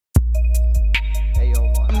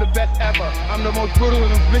best ever. I'm the most brutal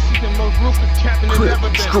and vicious and most ruthless champion there's ever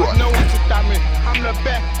been. No one can stop me. I'm the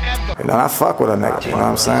best ever. You know, I fuck with a nigga, you know what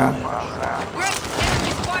I'm saying?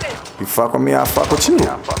 You fuck with me, I fuck with you.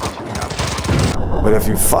 But if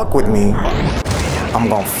you fuck with me, I'm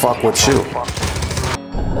gonna fuck with you.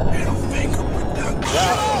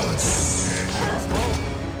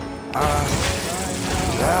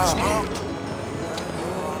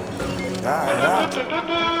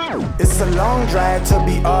 It's a long drive to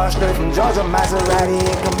be straight from Georgia. Maserati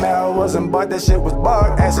and Camaro wasn't bought, that shit was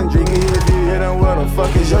bought. Asking Drinky if you hit him, where the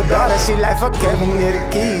fuck is your daughter? She like, fuck Kevin, near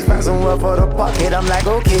the keys. Found somewhere for the pocket, I'm like,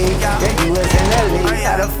 okay. Then you was in LA,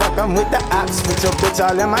 how the fuck I'm with the ops? With your bitch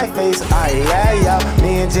all in my face, yeah.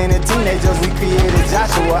 Me and Jenny teenagers, we created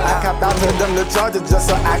Joshua. I copped out to them the charges just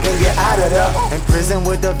so I can get out of there. In prison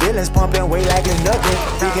with the villains, pumping weight like it's nothing.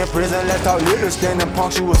 Think in prison, let's talk little, standing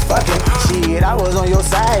punks, you was fucking. Shit, I was on your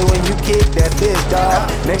side when you kicked that bitch, dog.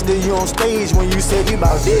 Next to you on stage when you said you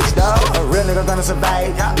bout this, dog. A real nigga gonna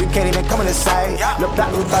survive, you can't even come in the sight. Look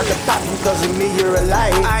back, we about to pop because of me, you're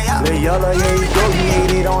alive. Lil' Yellow, yeah, you go, you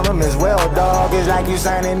hate it on them as well, dog. It's like you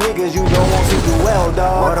signing niggas, you don't want to do well,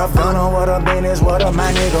 dog. What up, Gunna, what up, Business, what up,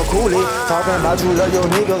 my nigga, Cooley? Talking about you love your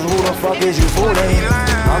niggas, who the fuck is you fooling?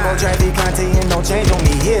 I'm gon' traffic content and don't change on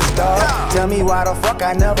me, his, dog. Tell me why the fuck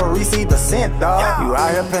I never received a cent, dog. You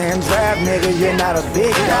out here playing draft, nigga, you're not a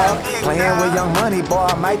big dog. Playing with Young Money, boy,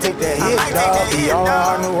 I might take that hit, dog.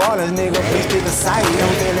 ER New Orleans, nigga, please pick a side.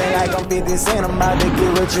 I'm feeling like I'm 50 Cent, I'm about to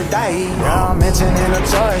get rich or die. I'm mentioning the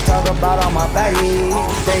charge, talk about all my baggage.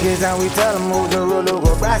 Think it's time we tell them who's the ruler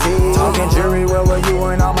with Brassy. Talking jury, where were you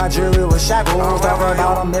when all my jury was shackled? Talk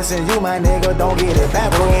about I'm missing you, my nigga, don't get it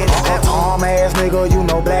backwards. Arm ass nigga, you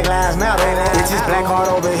know Black Lives Matter. Bitches black heart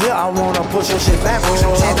over here, I wanna push your shit backwards.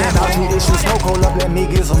 Talking about you issue, smoke, hold up, let me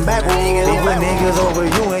get some backwards. With niggas over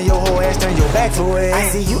you and your whole ass turn your back to it. I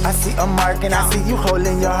see you, I see a mark, and I see you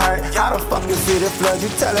holding your heart. How the fuck you see the flood? You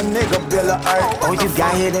tell a nigga bill of art. Oh, you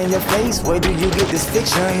got hit in your face, where do you get this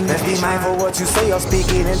fiction? Let's be mindful what you say or speak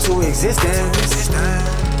it into existence.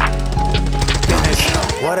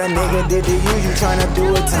 What a nigga did to you tryna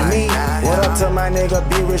do it to me. What up to my nigga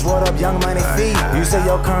B Rich, what up Young Money Fee? You say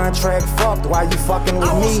your contract fucked, why you fucking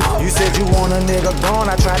with me? You said you want a nigga gone,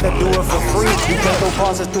 I tried to do it for free. You can't go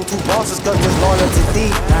passes through two bosses cause there's loyalty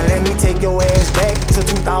deep. Now let me take your ass back to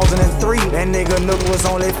 2003. That nigga Nook was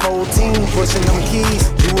only 14, pushing them keys.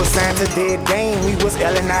 You was signed to Dead Game, we was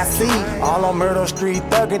LNIC. All on Murder Street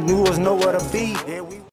thuggin', knew was nowhere to be.